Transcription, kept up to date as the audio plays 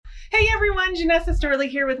everyone, Janessa Storley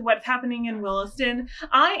here with What's Happening in Williston.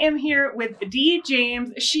 I am here with Dee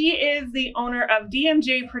James. She is the owner of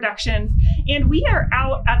DMJ Productions, and we are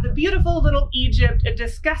out at the beautiful Little Egypt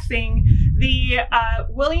discussing the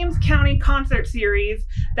Williams County concert series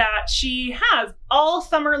that she has all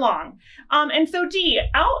summer long. And so Dee,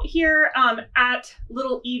 out here at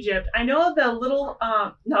Little Egypt, I know the little,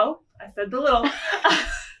 I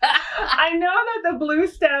know that the Blue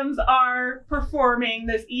Stems are performing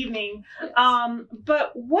this evening,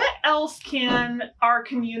 but what else can our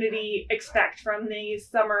community expect from these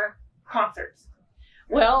summer concerts?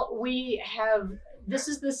 Well, this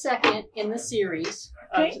is the second in the series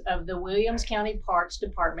of the Williams County Parks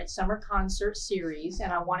Department Summer Concert Series,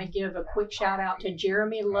 and I want to give a quick shout out to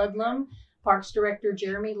Jeremy Ludlam, Parks Director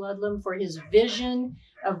Jeremy Ludlam, for his vision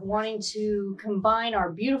of wanting to combine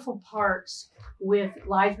our beautiful parks with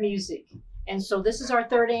live music. And so this is our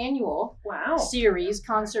third annual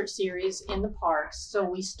concert series in the parks. So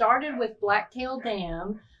we started with Blacktail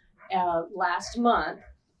Dam last month,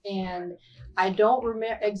 and I don't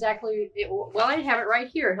remember exactly, I have it right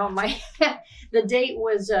here on my, the date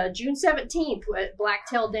was June 17th.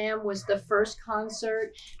 Blacktail Dam was the first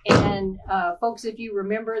concert. And folks, if you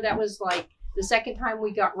remember, that was like the second time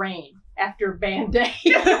we got rain after Band Day.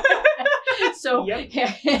 So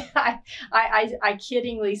I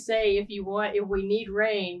kiddingly say, if we need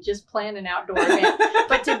rain, just plan an outdoor event.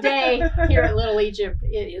 But today here at Little Egypt,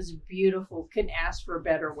 it is beautiful. Couldn't ask for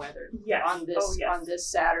better weather on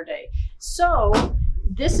this Saturday. So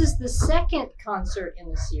this is the second concert in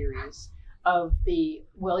the series of the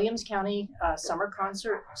Williams County Summer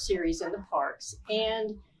Concert Series in the parks,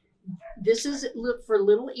 and this is for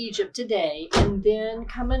Little Egypt today, and then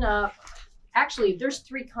coming up. Actually, there's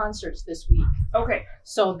 3 concerts this week. Okay.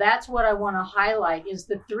 So that's what I want to highlight is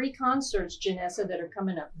the 3 concerts, Janessa, that are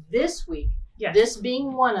coming up this week. Yes. This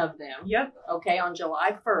being one of them. Yep. Okay, on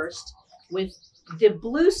July 1st with the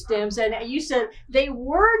Blue Stems. And you said they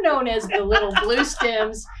were known as the Little Blue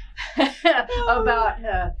Stems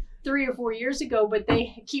about 3 or 4 years ago, but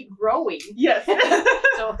they keep growing. Yes.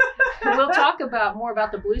 So we'll talk more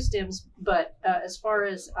about the Blue Stems, but as far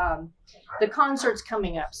as the concerts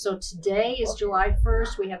coming up. So today is July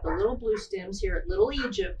 1st. We have the Little Blue Stems here at Little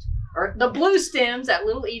Egypt, or the Blue Stems at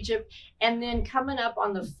Little Egypt. And then coming up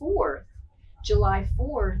on the 4th, July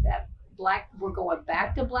 4th, we're going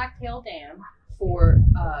back to Blacktail Dam for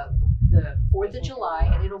the 4th of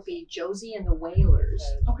July, and it'll be Josie and the Wailers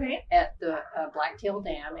at the Blacktail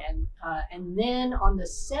Dam. And then on the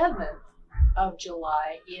 7th of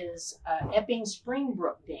July is Epping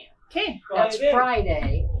Springbrook Dam. Okay. That's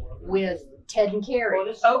Friday with Ted and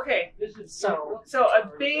Carrie. Okay. So a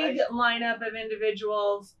big lineup of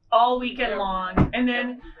individuals all weekend long. And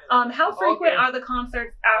then how frequent are the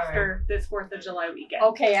concerts after this 4th of July weekend?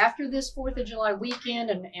 Okay, after this 4th of July weekend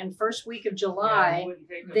and first week of July,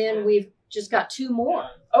 then we've just got 2 more.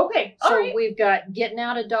 Okay. So we've got Getting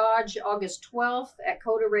Out of Dodge August 12th at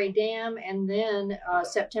Coda Ray Dam, and then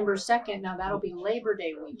September 2nd. Now that'll be Labor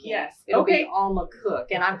Day weekend. Yes. It'll be Alma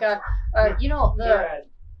Cook. And I've got,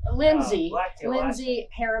 Lindsay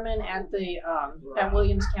Harriman at the at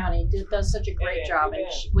Williams County does such a great job and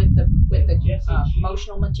with the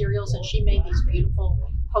promotional materials, and she made these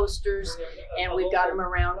beautiful posters, and we've got them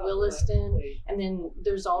around Williston. And then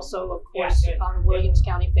there's also, of course, on Williams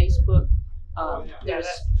County Facebook, there's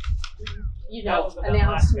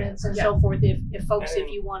announcements and so forth. If folks, if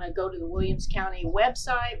you want to go to the Williams County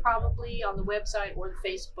website, probably on the website or the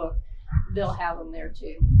Facebook, they'll have them there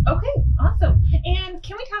too. Okay, awesome. And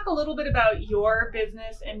can we talk a little bit about your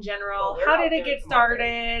business in general? How did it get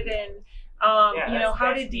started, and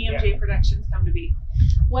how did DMJ Productions come to be?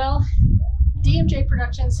 Well, DMJ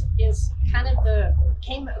Productions is kind of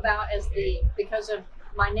came about because of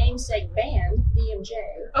my namesake band, DMJ.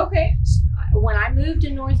 Okay. When I moved to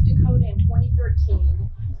North Dakota in 2013,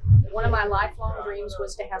 one of my lifelong dreams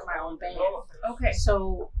was to have my own band. Okay.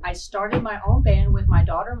 So I started my own band with my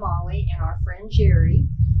daughter Molly and our friend Jerry.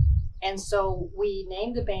 And so we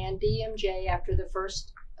named the band DMJ after the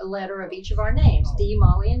first letter of each of our names, D,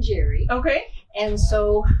 Molly, and Jerry. Okay. And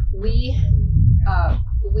so we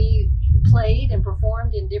played and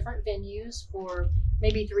performed in different venues for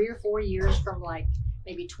maybe 3 or 4 years, from like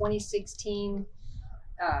maybe 2016.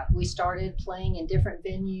 We started playing in different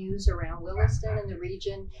venues around Williston and the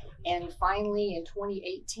region. And finally in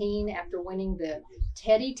 2018, after winning the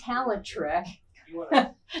Teddy Talent Trek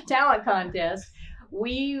talent contest,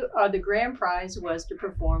 the grand prize was to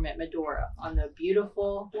perform at Medora on the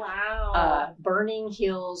beautiful Burning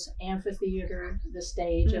Hills Amphitheater, the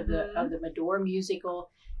stage of the Medora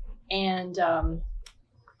musical. And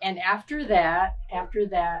And after that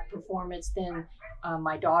performance, then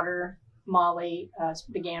my daughter Molly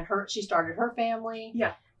she started her family.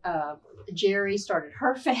 Yeah. Jerry started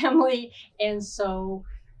her family, and so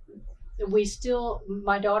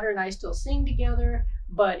my daughter and I still sing together,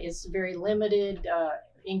 but it's very limited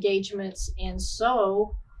engagements, and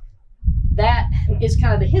so that is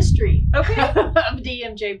kind of the history of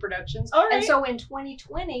DMJ Productions. All right. And so in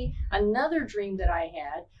 2020, another dream that I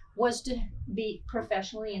had was to be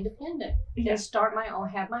professionally independent and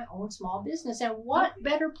have my own small business. And what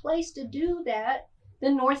better place to do that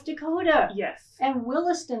than North Dakota? Yes. And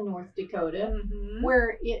Williston, North Dakota,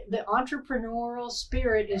 where the entrepreneurial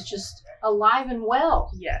spirit is just alive and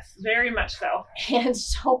well. Yes, very much so. And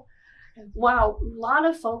so while a lot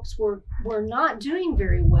of folks were not doing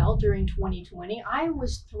very well during 2020, I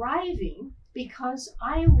was thriving because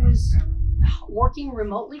I was working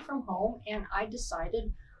remotely from home, and I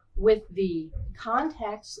decided, with the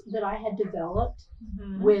contacts that I had developed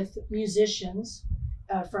with musicians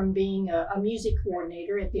from being a music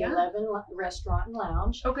coordinator at the 11 Restaurant and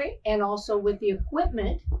Lounge, and also with the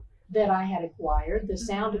equipment that I had acquired, the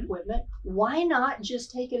sound equipment, why not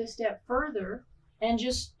just take it a step further and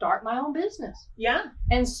just start my own business? Yeah.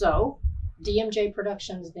 And so DMJ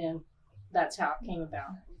Productions, then that's how it came about.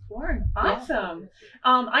 Awesome.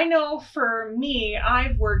 I know for me,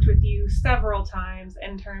 I've worked with you several times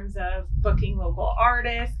in terms of booking local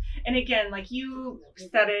artists. And again, like you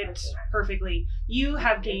said it perfectly, you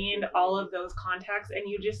have gained all of those contacts, and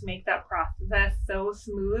you just make that process so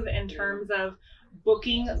smooth in terms of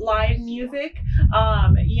booking live music.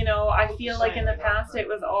 I feel like in the past it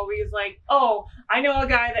was always like, oh, I know a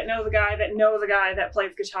guy that knows a guy that knows a guy that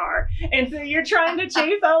plays guitar. And so you're trying to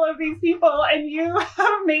chase all of these people, and you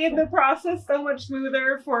have made the process so much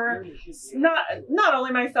smoother for not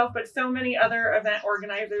only myself, but so many other event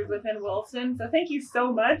organizers within Williston. So thank you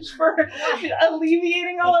so much for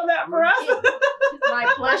alleviating all of that for us.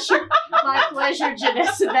 My pleasure,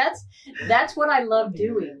 Janessa. That's what I love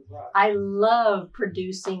doing. I love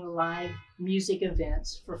producing live music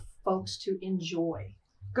events for folks to enjoy.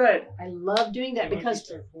 Good. I love doing that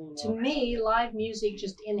because to me, live music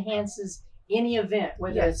just enhances any event,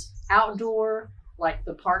 whether it's outdoor, like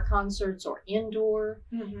the park concerts, or indoor.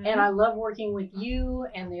 And I love working with you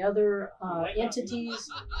and the other entities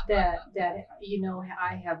that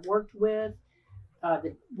I have worked with.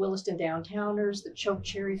 The Williston Downtowners, the Choke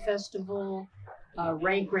Cherry Festival,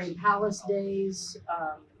 Ray Gray Palace Days,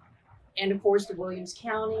 and of course the Williams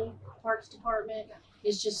County Parks Department.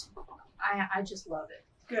 It's just, I just love it.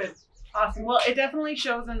 Good. Awesome. Well, it definitely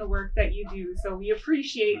shows in the work that you do. So we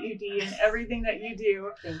appreciate you, Dee, and everything that you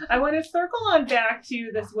do. I want to circle on back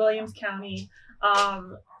to this Williams County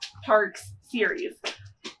Parks series.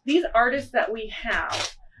 These artists that we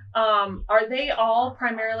have, are they all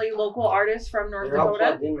primarily local artists from North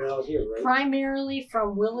Dakota? Here, right? Primarily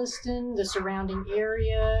from Williston, the surrounding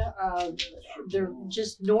area. They're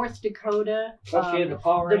just North Dakota. The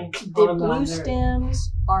Blue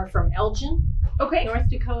Stems are from Elgin, North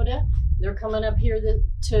Dakota. They're coming up here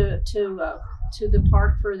to the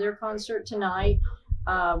park for their concert tonight.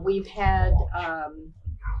 We've had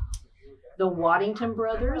the Waddington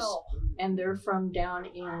Brothers, and they're from down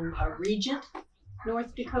in Regent,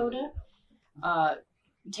 North Dakota.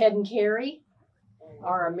 Ted and Carrie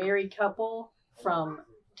are a married couple from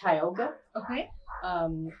Tioga.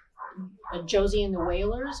 Josie and the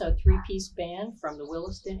Wailers, a 3-piece band from the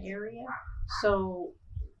Williston area. So,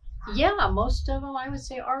 yeah, most of them I would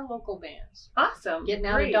say are local bands. Awesome. Getting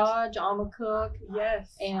out of Dodge, Alma Cook.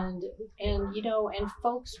 Yes. And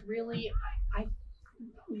folks really,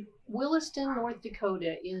 Williston, North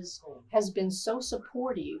Dakota has been so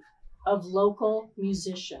supportive of local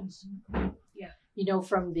musicians. Yeah.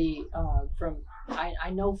 From the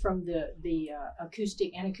I know from the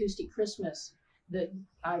acoustic Christmas that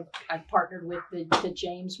I've partnered with the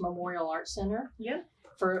James Memorial Arts Center. Yeah.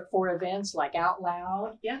 For events like Out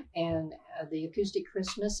Loud. Yeah. And the acoustic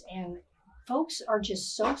Christmas, and folks are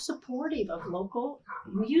just so supportive of local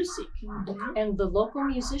music and the local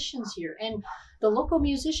musicians here. And the local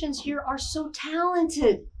musicians here are so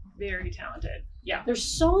talented. Very talented. Yeah. There's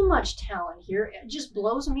so much talent here. It just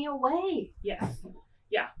blows me away. Yes.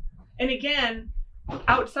 Yeah. And again,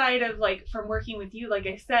 outside of from working with you, like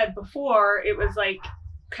I said before, it was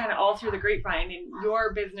kind of all through the grapevine, and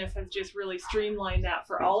your business has just really streamlined that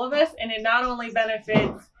for all of us. And it not only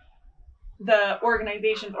benefits the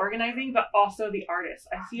organizations organizing, but also the artists.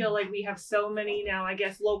 I feel like we have so many now, I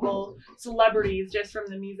guess, local celebrities just from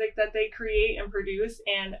the music that they create and produce.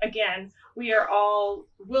 And again, we are all,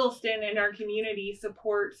 Williston in our community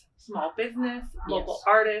supports small business, local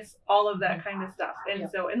artists, all of that kind of stuff. And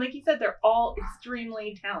so, and like you said, they're all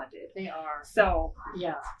extremely talented. They are. So,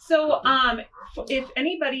 yeah. So, if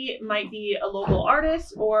anybody might be a local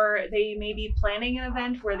artist or they may be planning an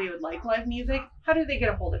event where they would like live music, how do they get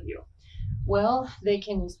a hold of you? Well, they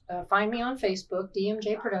can find me on Facebook,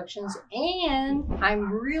 DMJ Productions, and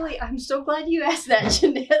I'm so glad you asked that,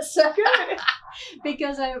 Janessa. Good.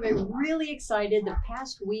 Because I've been really excited. The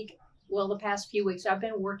past few weeks, I've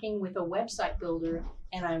been working with a website builder,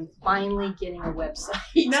 and I'm finally getting a website.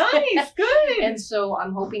 Nice, good. And so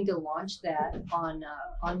I'm hoping to launch that on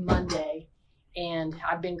Monday. And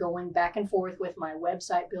I've been going back and forth with my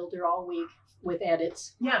website builder all week with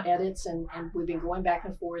edits, and we've been going back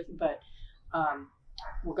and forth, but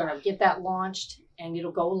we're going to get that launched and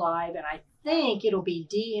it'll go live, and I think it'll be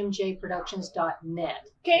dmjproductions.net.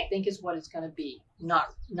 Okay. I think is what it's going to be.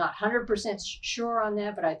 Not 100% sure on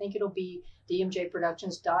that, but I think it'll be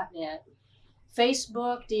dmjproductions.net.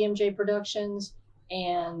 Facebook, DMJ Productions,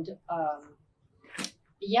 and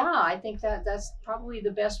I think that's probably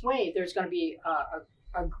the best way. There's going to be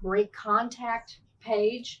a great contact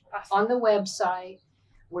page on the website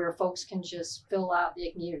where folks can just fill out.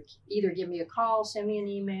 They can either give me a call, send me an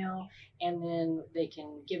email, and then they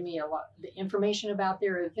can give me the information about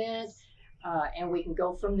their event, and we can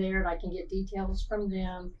go from there. And I can get details from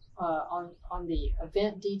them on the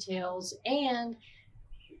event details, and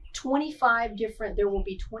there will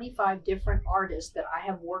be 25 different artists that I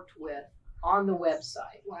have worked with on the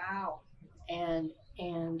website. Wow. And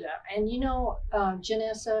Janessa,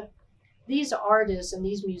 these artists and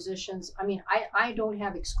these musicians, I mean, I don't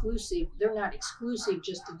have they're not exclusive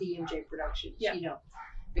just to DMJ Productions,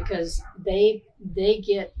 because they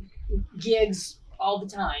get gigs all the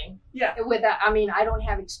time. Yeah. I don't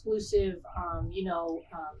have exclusive,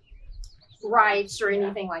 rights or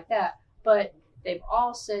anything like that, but they've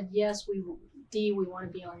all said, yes, we want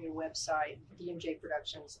to be on your website, DMJ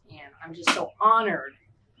Productions, and I'm just so honored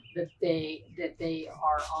that they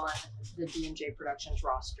are on the DMJ Productions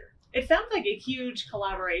roster. It sounds like a huge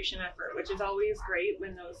collaboration effort, which is always great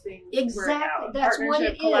when those things work out. That's what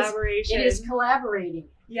it is. Collaboration. It is collaborating.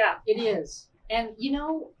 Yeah. It is. And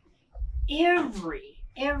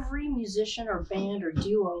every musician or band or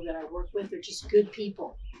duo that I work with, they're just good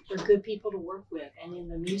people. They're good people to work with. And in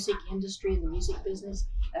the music industry, the music business,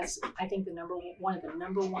 that's, I think, one of the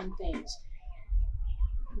number one things.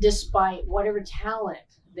 Despite whatever talent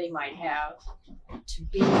they might have, to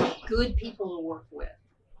be good people to work with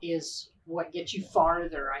is what gets you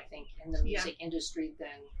farther, I think, in the music industry than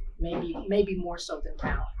maybe more so than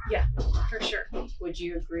talent. Yeah, for sure. Would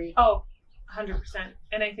you agree? Oh, 100%.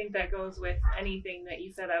 And I think that goes with anything that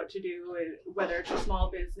you set out to do, whether it's a small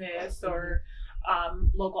business or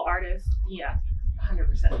local artists. Yeah,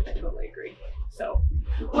 100%. I totally agree. So,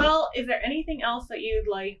 well, is there anything else that you'd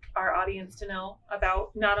like our audience to know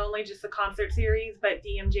about not only just the concert series, but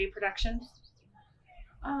DMJ Productions?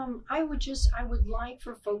 I would like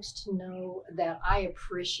for folks to know that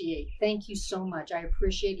thank you so much. I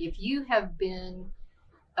appreciate if you have been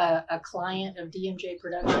a client of DMJ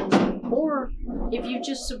Productions, or if you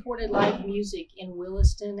just supported live music in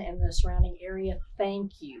Williston and the surrounding area.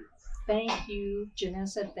 Thank you. Thank you,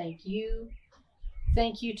 Janessa. Thank you.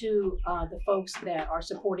 Thank you to the folks that are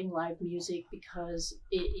supporting live music, because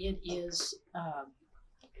it is,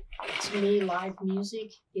 to me, live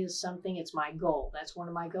music is something, it's my goal. That's one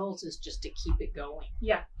of my goals, is just to keep it going.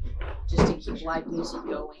 Yeah. Just to keep live music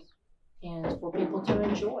going and for people to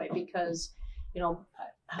enjoy, because,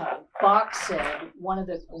 Bach said,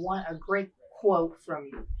 a great quote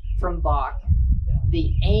from Bach,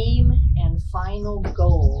 the aim and final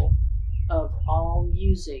goal of all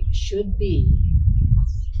music should be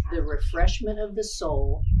the refreshment of the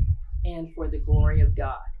soul and for the glory of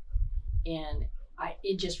God. And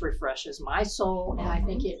it just refreshes my soul, and I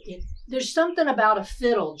think it there's something about a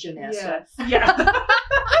fiddle, Janessa. Yes. Yeah.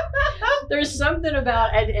 There's something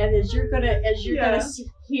about, and as you're gonna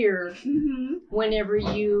hear whenever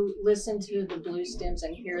you listen to the Blue Stems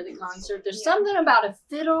and hear the concert, there's something about a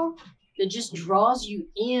fiddle that just draws you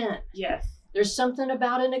in. Yes. There's something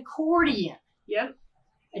about an accordion. Yep.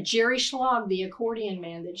 A Jerry Schlag, the accordion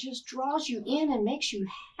man, that just draws you in and makes you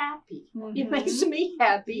happy. Mm-hmm. It makes me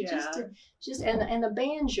happy. Yeah. And the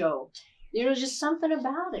banjo, just something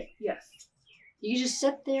about it. Yes. You just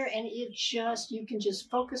sit there and you can just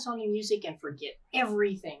focus on the music and forget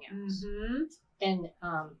everything else. Mm-hmm.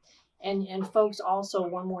 And folks, also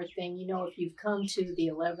one more thing, if you've come to the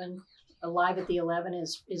 11, Live at the 11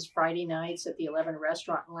 is Friday nights at the 11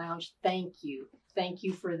 Restaurant and Lounge. Thank you. Thank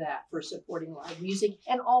you for that, for supporting live music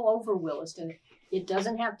and all over Williston. It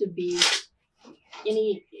doesn't have to be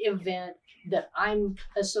any event that I'm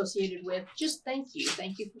associated with. Just thank you.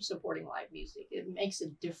 Thank you for supporting live music. It makes a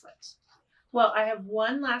difference. Well, I have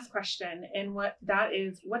one last question, and what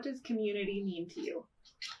does community mean to you?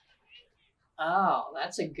 Oh,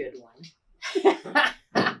 that's a good one.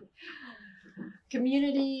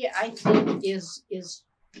 Community, I think, is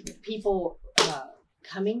people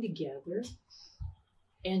coming together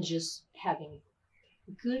and just having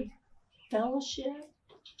good fellowship.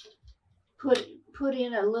 Put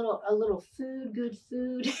in a little food, good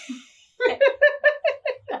food.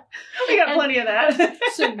 We got plenty of that.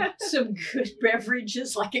 some good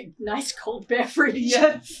beverages, like a nice cold beverage.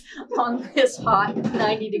 Yes. On this hot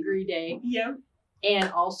 90-degree day. Yep.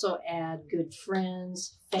 And also add good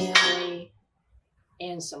friends, family,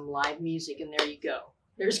 and some live music, and there you go.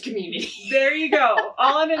 There's community. There you go.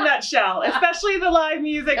 All in a nutshell, especially the live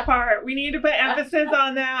music part. We need to put emphasis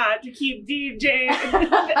on that to keep DJ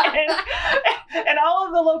and all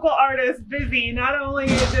of the local artists busy, not only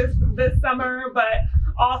this summer, but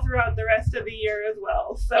all throughout the rest of the year as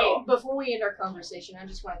well. So hey, before we end our conversation, I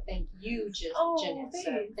just want to thank you, Jeanette.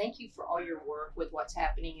 Thank you for all your work with what's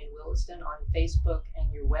happening in Williston on Facebook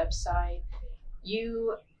and your website.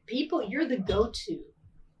 You're the go-to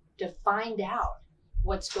to find out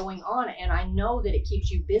what's going on, and I know that it keeps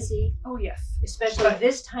you busy. Oh yes, especially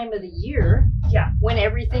this time of the year. Yeah, when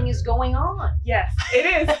everything is going on. Yes,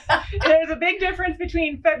 it is. There's a big difference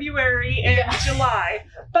between February and July,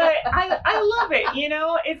 but I love it.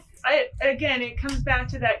 It comes back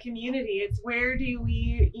to that community. It's where do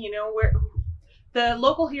we, where the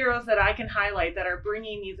local heroes that I can highlight that are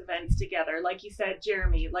bringing these events together, like you said,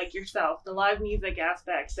 Jeremy, like yourself, the live music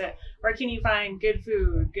aspects. Where can you find good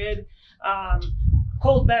food, good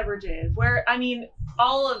cold beverages?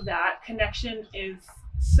 All of that connection is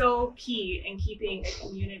so key in keeping a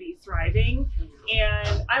community thriving.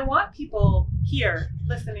 And I want people here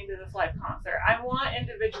listening to this live concert. I want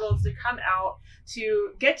individuals to come out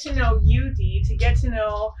to get to know you, Dee, to get to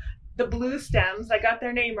know the Blue Stems. I got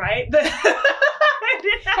their name right.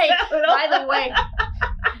 Hey, by the way,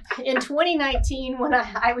 in 2019, when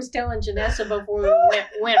I was telling Janessa before we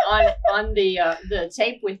went on the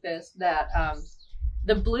tape with this, that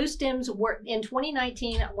the Blue Stems were in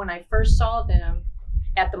 2019 when I first saw them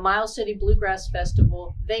at the Miles City Bluegrass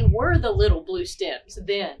Festival. They were the little Blue Stems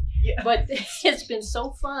then, but it's been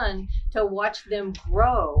so fun to watch them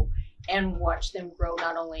grow. And watch them grow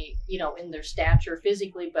not only, in their stature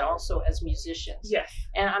physically, but also as musicians. Yes.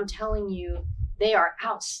 And I'm telling you, they are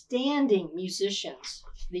outstanding musicians.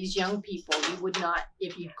 These young people, you would not,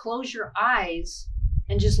 if you close your eyes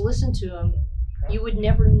and just listen to them, you would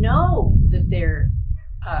never know that they're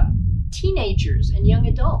teenagers and young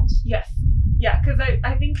adults. Yes. Yeah, because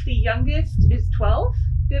I think the youngest is 12.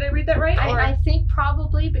 Did I read that right? I think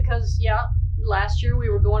probably because, last year we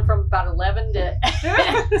were going from about 11 to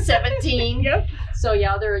 17. Yep. So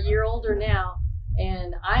they're a year older now,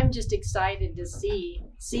 and I'm just excited to see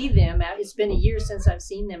them. It's been a year since I've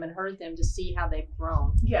seen them and heard them, to see how they've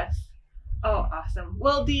grown. Yes. Oh, awesome.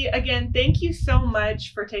 Well, Dee, again, thank you so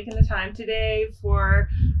much for taking the time today, for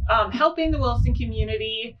helping the Williston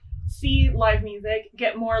community see live music,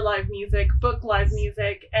 get more live music, book live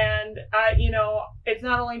music. And, it's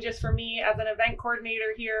not only just for me as an event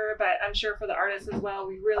coordinator here, but I'm sure for the artists as well.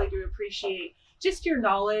 We really do appreciate just your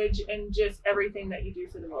knowledge and just everything that you do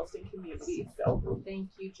for the Williston community. So thank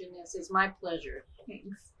you, Janice. It's my pleasure.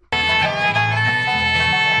 Thanks.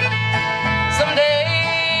 Someday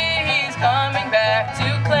he's coming back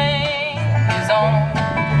to claim his own.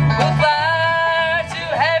 We'll fly to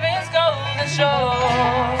heaven's golden shore.